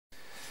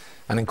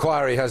An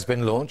inquiry has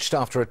been launched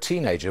after a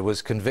teenager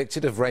was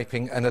convicted of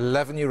raping an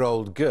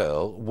 11-year-old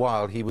girl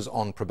while he was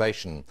on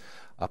probation.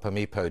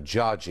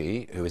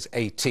 Paedophile, who is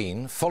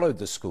 18, followed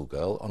the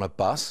schoolgirl on a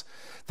bus,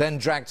 then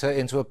dragged her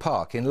into a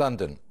park in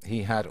London.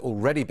 He had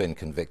already been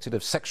convicted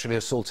of sexually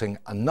assaulting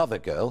another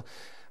girl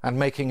and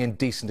making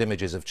indecent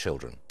images of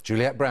children.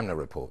 Juliette Bremner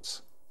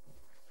reports.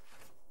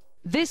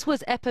 This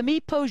was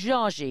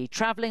Paedophile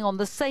travelling on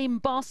the same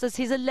bus as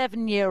his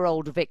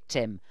 11-year-old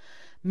victim.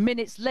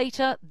 Minutes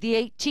later, the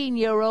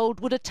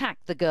 18-year-old would attack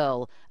the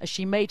girl as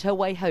she made her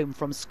way home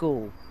from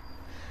school.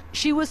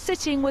 She was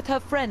sitting with her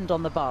friend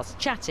on the bus,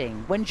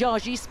 chatting, when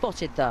Jaji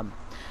spotted them.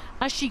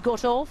 As she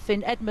got off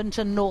in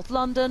Edmonton, North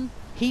London,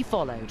 he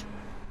followed.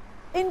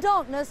 In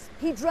darkness,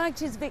 he dragged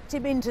his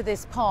victim into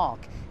this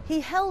park.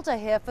 He held her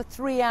here for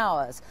 3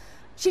 hours.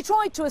 She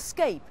tried to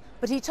escape,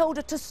 but he told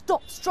her to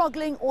stop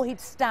struggling or he'd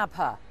stab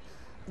her.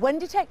 When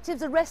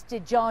detectives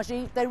arrested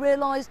Jaji, they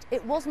realised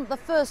it wasn't the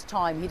first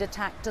time he'd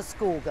attacked a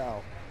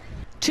schoolgirl.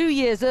 2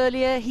 years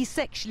earlier, he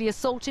sexually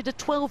assaulted a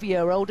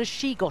 12-year-old as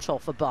she got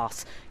off a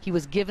bus. He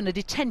was given a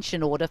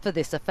detention order for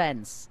this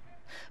offence.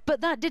 But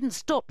that didn't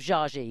stop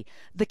Jaji.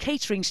 The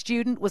catering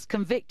student was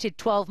convicted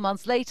 12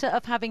 months later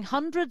of having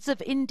hundreds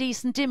of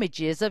indecent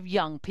images of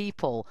young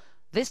people.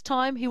 This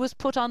time he was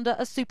put under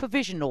a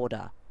supervision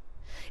order.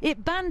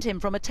 It banned him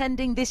from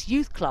attending this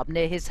youth club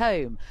near his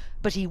home,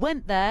 but he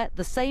went there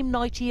the same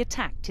night he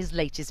attacked his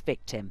latest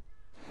victim.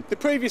 The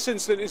previous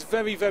incident is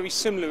very, very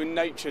similar in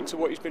nature to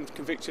what he's been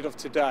convicted of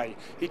today.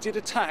 He did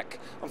attack,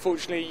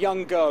 unfortunately, a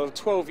young girl of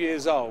 12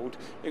 years old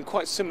in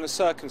quite similar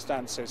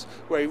circumstances,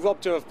 where he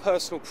robbed her of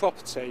personal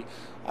property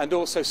and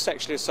also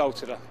sexually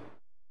assaulted her.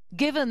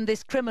 Given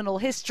this criminal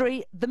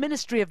history, the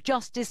Ministry of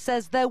Justice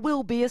says there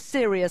will be a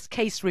serious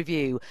case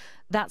review.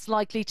 That's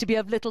likely to be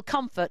of little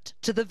comfort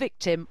to the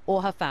victim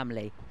or her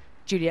family.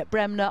 Juliette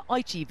Bremner,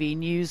 ITV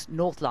News,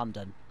 North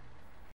London.